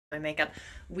My makeup.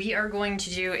 We are going to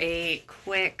do a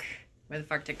quick, where the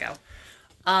fuck did it go?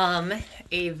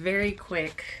 A very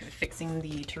quick fixing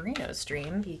the Torino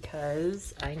stream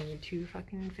because I need to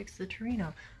fucking fix the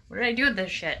Torino. What did I do with this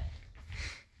shit?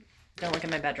 Don't look at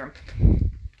my bedroom.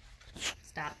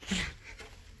 Stop.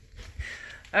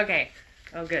 Okay.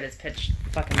 Oh good, it's pitch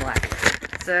fucking black.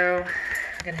 So,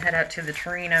 I'm gonna head out to the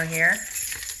Torino here.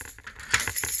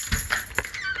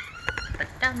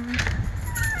 Ba-dum.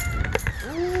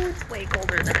 Ooh, it's way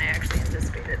colder than I actually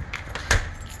anticipated.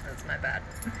 That's my bad.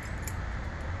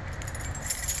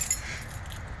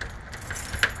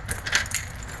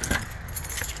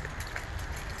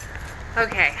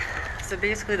 Okay, so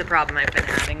basically the problem I've been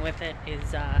having with it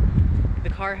is the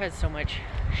car has so much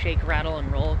shake, rattle,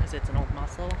 and roll because it's an old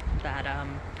muscle that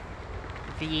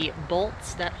the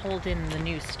bolts that hold in the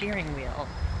new steering wheel,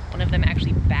 one of them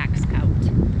actually backs out.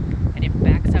 And it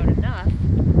backs out enough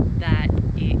that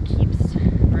it keeps,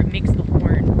 or it makes the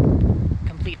horn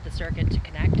complete the circuit to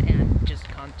connect and just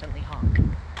constantly honk.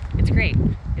 It's great.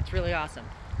 It's really awesome.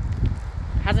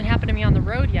 Hasn't happened to me on the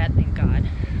road yet, thank God.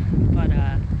 But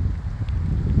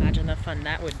imagine the fun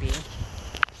that would be.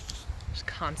 Just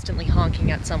constantly honking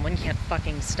at someone, can't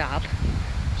fucking stop.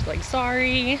 Just like,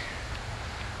 sorry.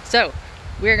 So,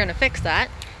 we're gonna fix that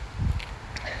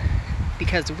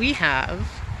because we have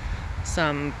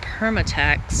some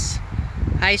Permatex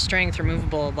high strength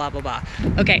removable blah blah blah.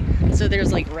 Okay, so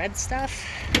there's like red stuff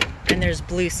and there's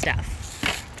blue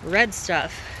stuff. Red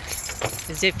stuff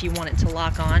is if you want it to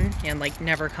lock on and like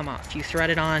never come off. You thread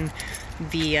it on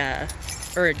the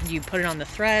or you put it on the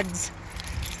threads.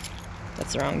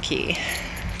 That's the wrong key.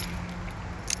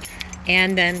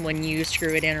 And then when you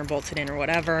screw it in or bolt it in or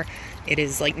whatever, it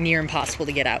is like near impossible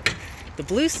to get out. The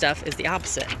blue stuff is the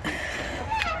opposite.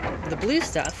 The blue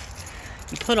stuff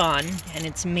you put on and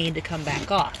it's made to come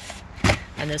back off.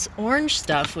 And this orange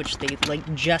stuff, which they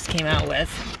like just came out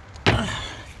with, and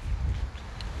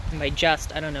by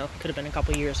just, I don't know, could have been a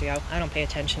couple years ago. I don't pay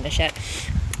attention to shit.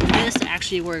 This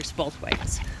actually works both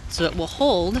ways. So it will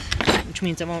hold, which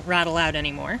means it won't rattle out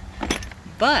anymore.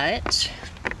 But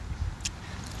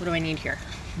what do I need here?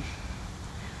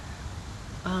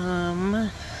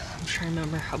 I'm trying to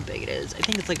remember how big it is. I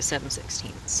think it's like a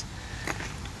 7/16.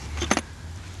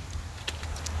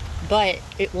 But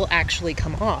it will actually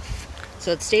come off.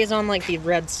 So it stays on like the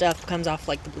red stuff, comes off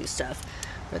like the blue stuff.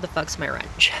 Where the fuck's my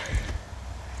wrench?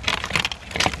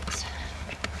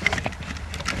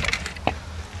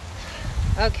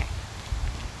 Okay.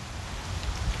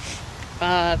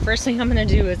 First thing I'm gonna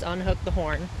do is unhook the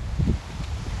horn.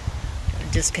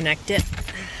 Disconnect it.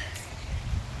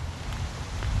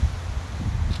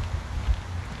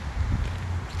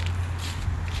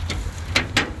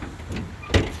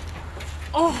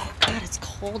 Oh God, it's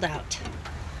cold out.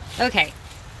 Okay,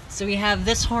 so we have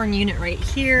this horn unit right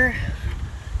here.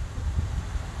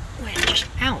 Which,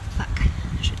 ow, fuck.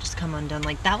 I should just come undone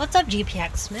like that. What's up,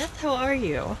 GPX Smith? How are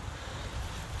you?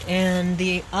 And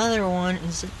the other one,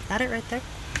 is that it right there?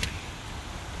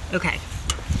 Okay.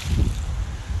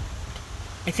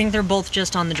 I think they're both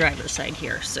just on the driver's side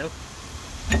here, so.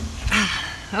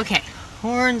 Okay,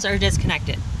 horns are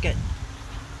disconnected. Good.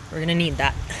 We're gonna need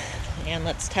that. And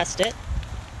let's test it.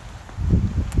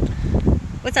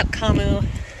 What's up, Kamu?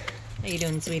 How you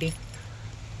doing, sweetie?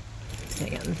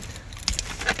 Again,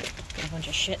 got a bunch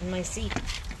of shit in my seat.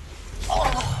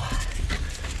 Oh,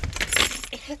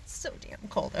 it's so damn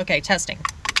cold. Okay, testing.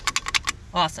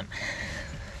 Awesome.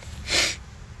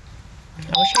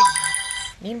 I wish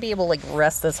I need to be able to like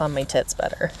rest this on my tits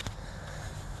better.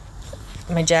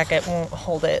 My jacket won't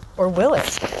hold it, or will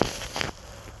it?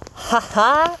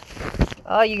 Haha.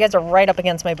 Oh, you guys are right up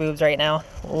against my boobs right now.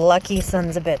 Lucky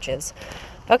sons of bitches.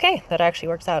 Okay, that actually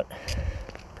works out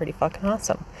pretty fucking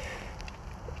awesome.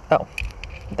 Oh,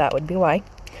 that would be why.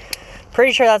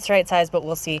 Pretty sure that's the right size, but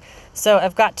we'll see. So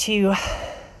I've got to,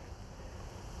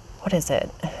 what is it?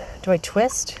 Do I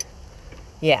twist?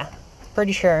 Yeah,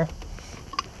 pretty sure.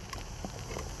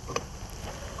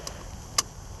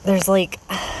 There's like,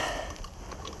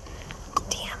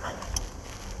 damn.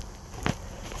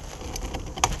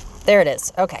 There it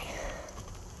is, okay.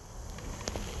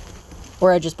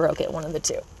 Or I just broke it, one of the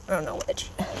two. I don't know which.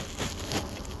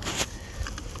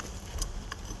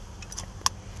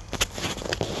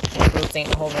 My boots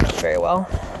ain't holding up very well.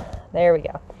 There we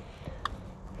go.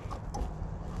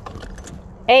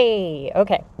 Hey,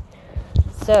 okay.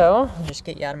 So, I'll just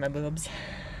get you out of my boobs.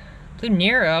 Blue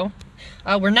Nero.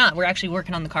 We're not. We're actually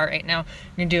working on the car right now.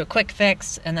 We're gonna do a quick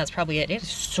fix, and that's probably it. It is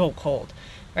so cold.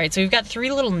 All right, so we've got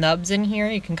 3 little nubs in here.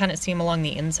 You can kind of see them along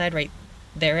the inside right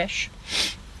there-ish.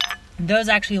 Those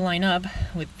actually line up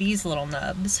with these little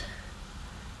nubs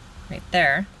right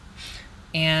there.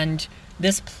 And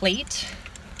this plate,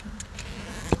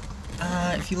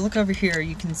 if you look over here,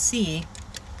 you can see,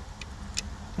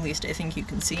 at least I think you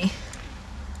can see,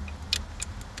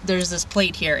 there's this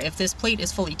plate here. If this plate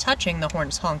is fully touching, the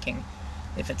horn's honking.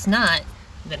 If it's not,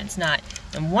 then it's not.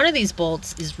 And one of these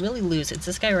bolts is really loose. It's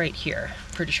this guy right here,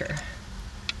 pretty sure.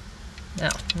 No,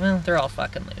 well, they're all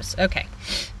fucking loose. Okay.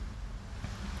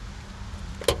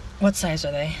 What size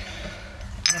are they?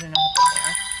 I don't know what they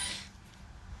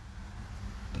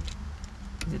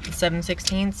are. Is it the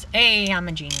 7/16? Hey, I'm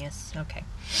a genius. Okay.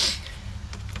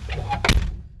 So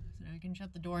now I can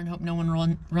shut the door and hope no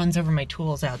one runs over my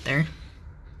tools out there.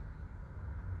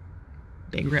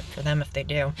 Big rip for them if they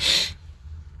do.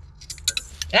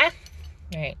 Ah!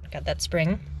 Alright, got that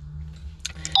spring.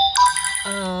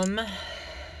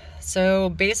 So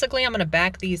basically I'm gonna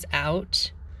back these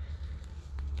out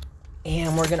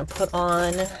and we're gonna put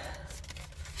on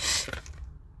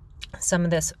some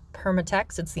of this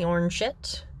Permatex. It's the orange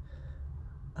shit.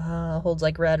 Holds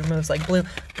like red, moves like blue.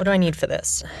 What do I need for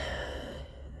this?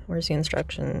 Where's the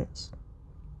instructions?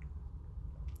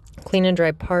 Clean and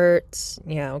dry parts.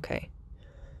 Yeah, okay.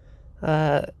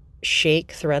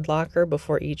 Shake thread locker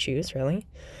before each use, really.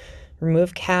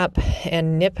 Remove cap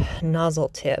and nip nozzle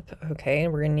tip. Okay,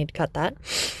 we're gonna need to cut that.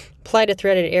 Apply to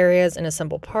threaded areas and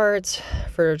assemble parts.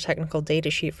 For technical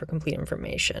data sheet for complete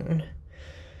information.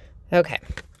 Okay.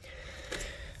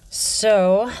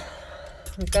 So,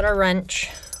 we've got our wrench.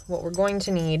 What we're going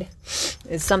to need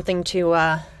is something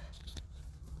to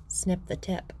snip the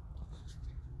tip.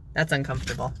 That's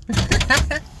uncomfortable.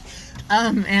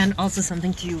 And also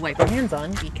something to wipe our hands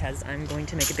on because I'm going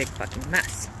to make a big fucking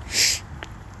mess.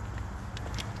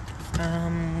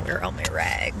 Where are all my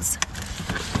rags?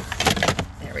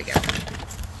 There we go.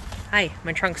 Hi,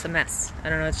 my trunk's a mess. I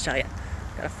don't know what to tell you.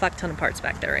 Got a fuck ton of parts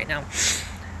back there right now.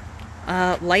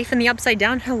 Life in the Upside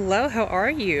Down. Hello, how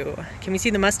are you? Can we see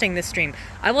the Mustang this stream?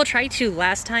 I will try to.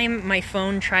 Last time my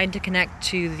phone tried to connect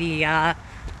to the, yeah,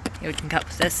 we can cut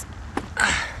with this.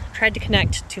 Tried to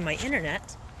connect to my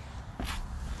internet.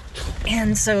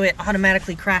 And so it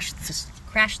automatically crashed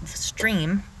the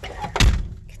stream.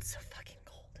 It's so fucking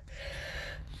cold.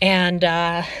 And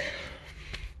I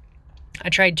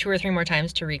tried 2 or 3 more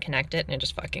times to reconnect it and it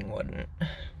just fucking wouldn't.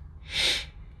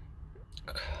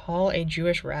 Call a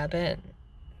Jewish rabbit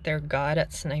their god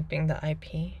at sniping the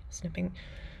IP. Snipping.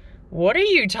 What are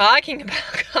you talking about,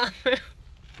 Kamu?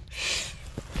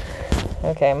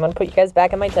 Okay, I'm gonna put you guys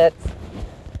back in my tits.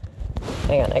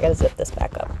 Hang on, I gotta zip this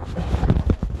back up.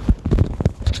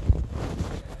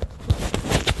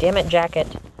 Damn it, jacket.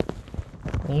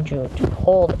 Need you to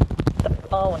hold the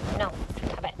phone. No,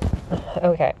 stop it.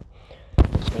 Okay.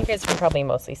 You guys can probably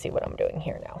mostly see what I'm doing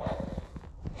here now.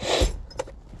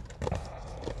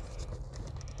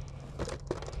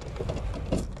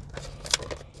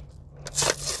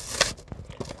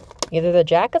 Either the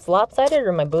jacket's lopsided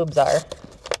or my boobs are.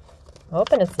 I'm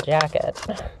hoping it's the jacket.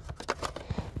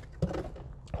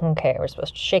 Okay, we're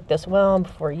supposed to shake this well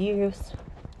before use.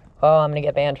 Oh, I'm gonna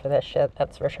get banned for this shit,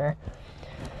 that's for sure.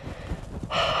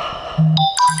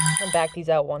 And back these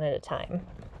out one at a time.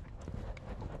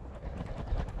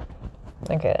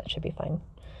 Okay, that should be fine.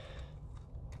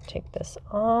 Take this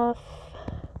off.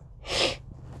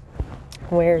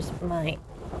 Where's my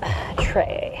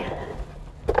tray?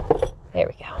 There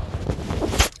we go.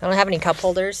 I don't have any cup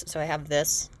holders, so I have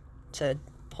this to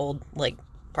hold, like,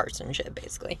 parts and shit,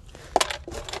 basically.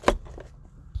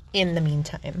 In the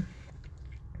meantime.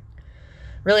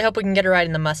 Really hope we can get a ride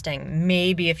in the Mustang.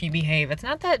 Maybe if you behave. It's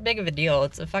not that big of a deal.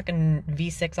 It's a fucking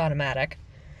V6 automatic.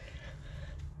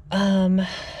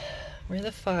 Where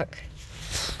the fuck?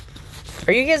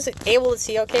 Are you guys able to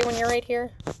see okay when you're right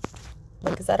here?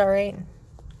 Like, is that alright?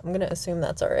 I'm gonna assume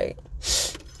that's alright.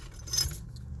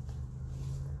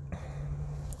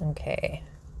 Okay.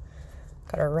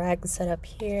 Got our rags set up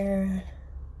here.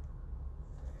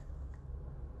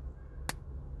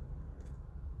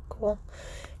 Cool.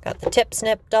 Got the tip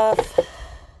snipped off.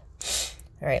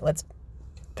 All right, let's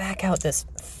back out this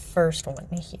first one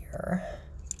here.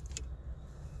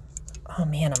 Oh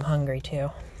man, I'm hungry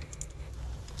too.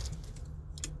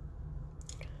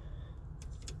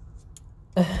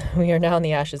 We are now in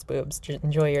the Ash's boobs.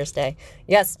 Enjoy your stay.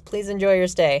 Yes, please enjoy your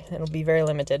stay. It'll be very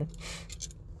limited.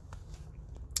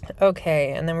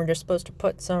 Okay, and then we're just supposed to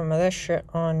put some of this shit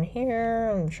on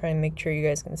here. I'm trying to make sure you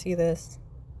guys can see this.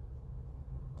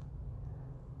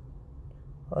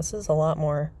 Well, this is a lot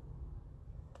more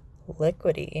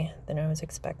liquidy than I was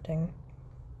expecting.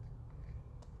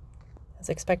 I was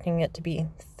expecting it to be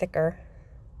thicker.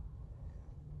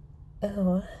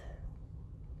 Oh.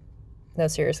 No,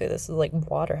 seriously, this is like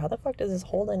water. How the fuck does this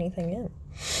hold anything in?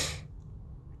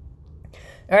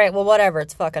 All right, well, whatever.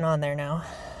 It's fucking on there now.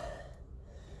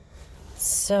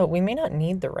 So we may not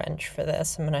need the wrench for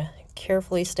this. I'm going to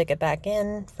carefully stick it back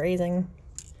in, phrasing,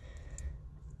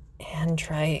 and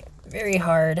try very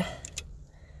hard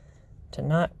to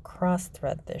not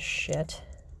cross-thread this shit.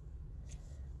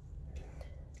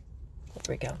 There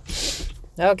we go.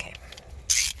 Okay.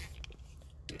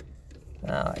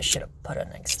 Oh, I should have put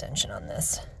an extension on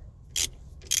this.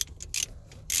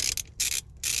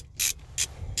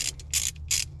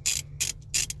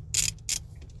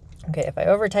 Okay, if I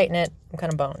over tighten it, I'm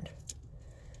kind of boned.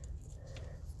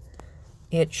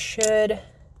 It should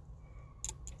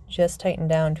just tighten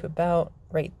down to about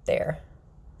right there.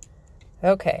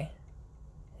 Okay.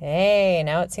 Hey,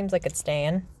 now it seems like it's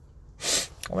staying.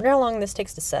 I wonder how long this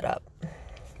takes to set up.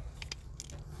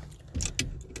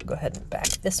 Go ahead and back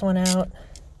this one out.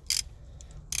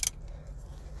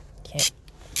 Can't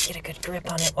get a good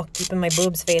grip on it while keeping my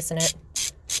boobs facing it.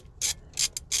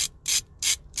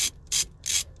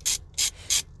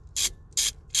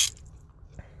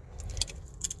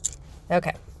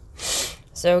 Okay.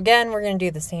 So again, we're going to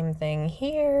do the same thing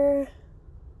here.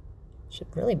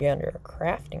 Should really be under a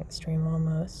crafting stream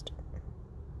almost.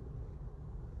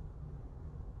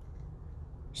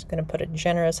 Just going to put a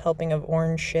generous helping of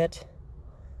orange shit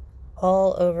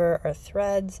all over our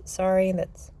threads. Sorry,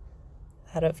 that's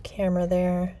out of camera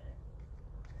there.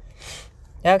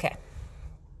 Okay.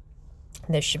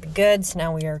 This should be good. So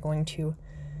now we are going to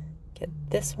get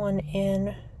this one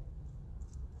in.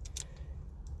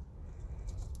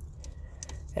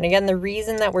 And again, the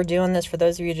reason that we're doing this, for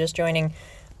those of you just joining,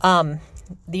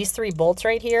 these 3 bolts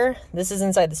right here, this is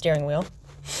inside the steering wheel.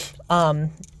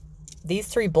 These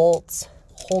 3 bolts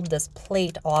hold this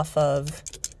plate off of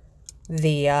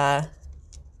the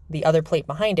other plate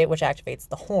behind it, which activates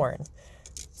the horn.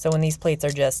 So when these plates are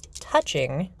just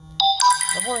touching,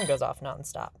 the horn goes off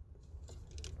nonstop.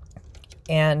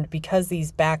 And because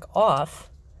these back off,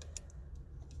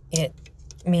 it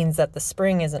means that the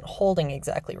spring isn't holding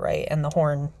exactly right and the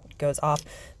horn goes off.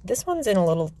 This one's in a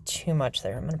little too much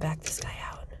there. I'm going to back this guy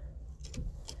out.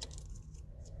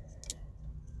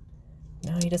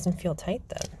 No, he doesn't feel tight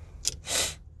then.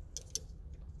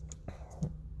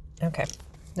 Okay,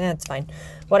 that's fine.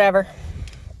 Whatever.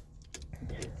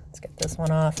 Let's get this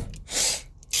one off.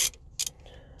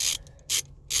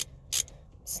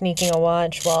 Sneaking a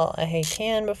watch while I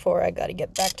can before I got to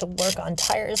get back to work on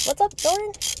tires. What's up,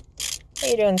 Doran? How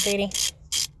you doing, sweetie?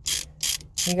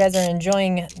 You guys are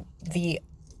enjoying the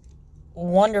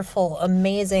wonderful,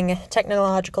 amazing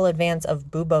technological advance of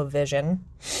Bubo Vision.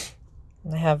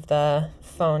 I have the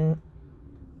phone.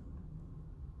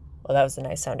 Well, that was a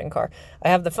nice sounding car. I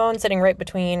have the phone sitting right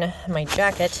between my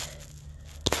jacket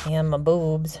and my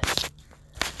boobs.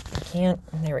 I can't.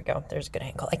 There we go. There's a good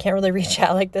angle. I can't really reach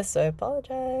out like this, so I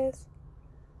apologize.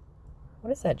 What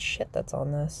is that shit that's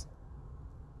on this?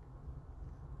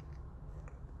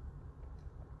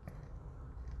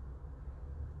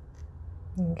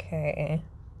 Okay,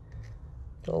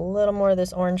 get a little more of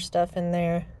this orange stuff in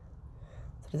there.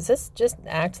 Does this just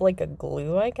act like a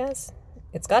glue, I guess?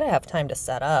 It's got to have time to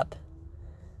set up.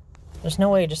 There's no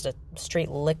way just a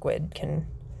straight liquid can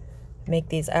make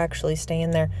these actually stay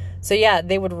in there. So yeah,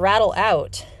 they would rattle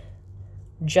out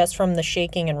just from the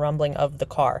shaking and rumbling of the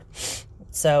car.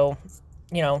 So,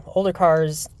 you know, older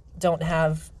cars don't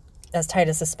have as tight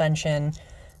a suspension.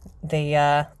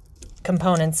 The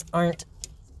components aren't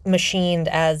machined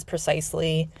as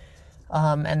precisely,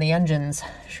 and the engines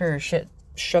sure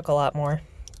shook a lot more.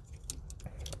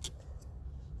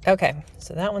 Okay,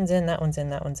 so that one's in, that one's in,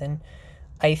 that one's in.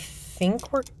 I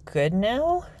think we're good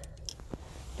now.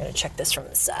 Gotta check this from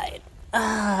the side.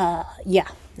 Yeah,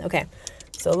 okay.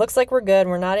 So it looks like we're good.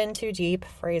 We're not in too deep.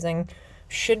 Phrasing.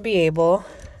 Should be able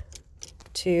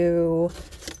to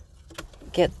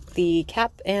get the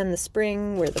cap and the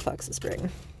spring. Where the fuck's the spring?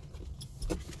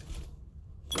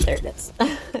 There it is.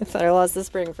 I thought I lost the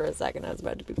spring for a second. I was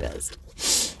about to be pissed.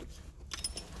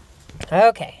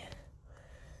 Okay.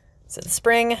 So the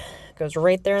spring goes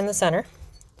right there in the center.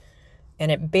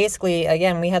 And it basically,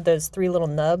 again, we had those 3 little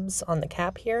nubs on the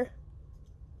cap here.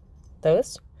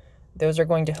 Those are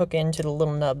going to hook into the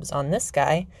little nubs on this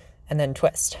guy and then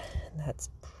twist. That's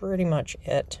pretty much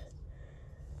it.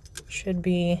 Should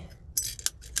be...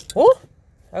 Oh,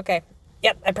 okay.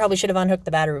 Yep, I probably should have unhooked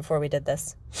the battery before we did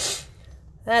this.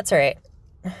 That's all right.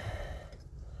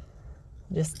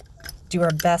 Just do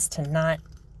our best to not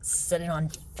set it on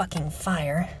fucking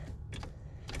fire.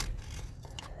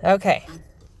 Okay.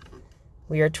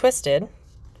 We are twisted.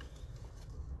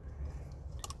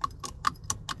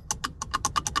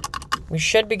 We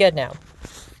should be good now.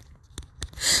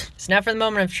 So now for the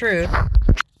moment of truth.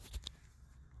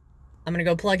 I'm gonna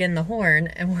go plug in the horn,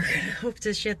 and we're gonna hope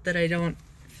to shit that I don't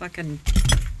fucking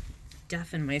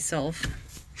deafen myself.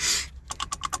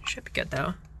 Should be good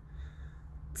though.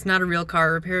 It's not a real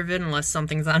car repair vid unless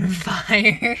something's on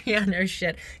fire. Yeah, no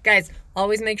shit. Guys,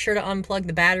 always make sure to unplug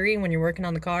the battery when you're working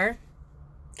on the car.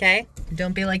 Okay?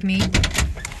 Don't be like me.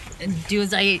 And do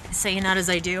as I say, not as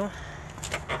I do.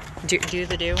 Do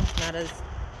the do, not as...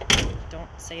 Don't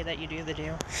say that you do the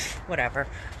do. Whatever.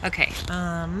 Okay,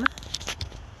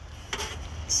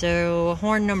 so,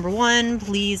 horn number 1,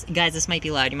 please. Guys, this might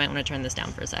be loud. You might want to turn this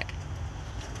down for a sec.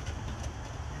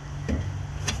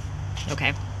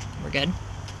 Okay, we're good.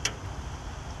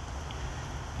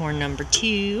 Horn number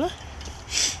 2.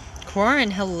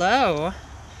 Corin, hello.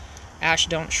 Ash,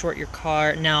 don't short your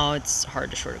car. No, it's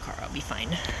hard to short a car. I'll be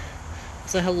fine.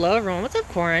 So, hello, everyone. What's up,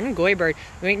 Corin? Goyberg.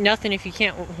 You ain't nothing if you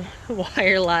can't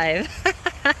wire live.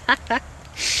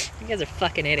 You guys are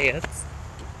fucking idiots.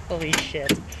 Holy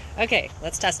shit. Okay,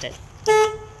 let's test it.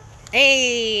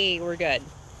 Hey, we're good.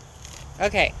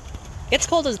 Okay. It's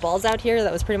cold as balls out here.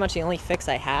 That was pretty much the only fix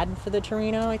I had for the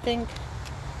Torino, I think.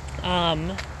 I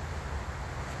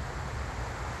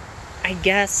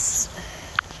guess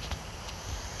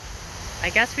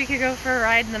we could go for a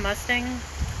ride in the Mustang.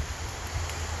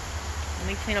 Let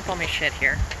me clean up all my shit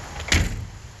here.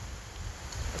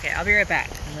 Okay, I'll be right back.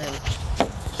 I'm gonna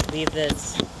leave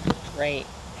this right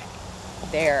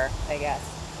there, I guess.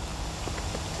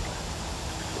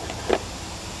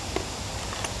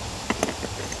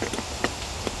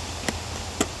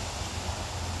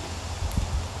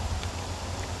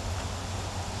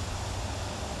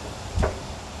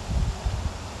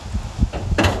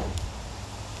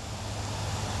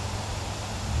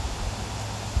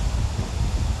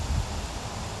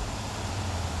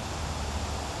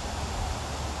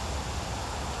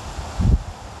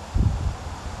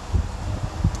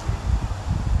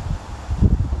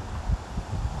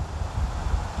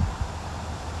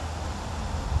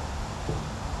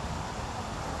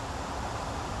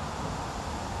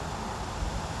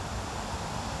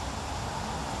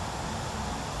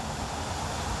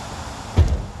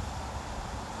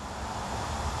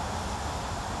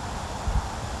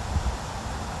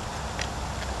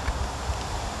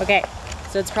 Okay,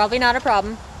 so it's probably not a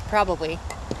problem, probably.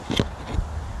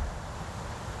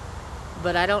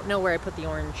 But I don't know where I put the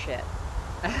orange shit.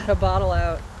 I had a bottle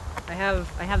out. I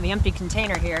have the empty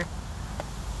container here.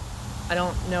 I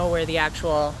don't know where the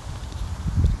actual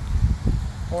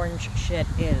orange shit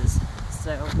is.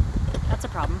 So that's a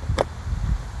problem. I'm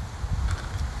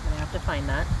gonna have to find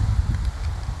that.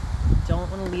 Don't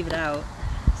want to leave it out,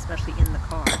 especially in the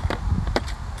car.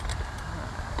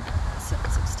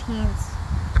 7/16.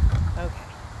 Okay.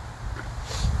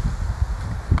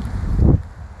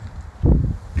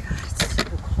 God, it's so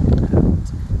cold out.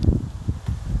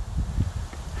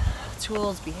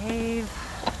 Tools behave.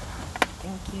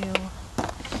 Thank you.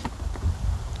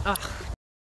 Ugh.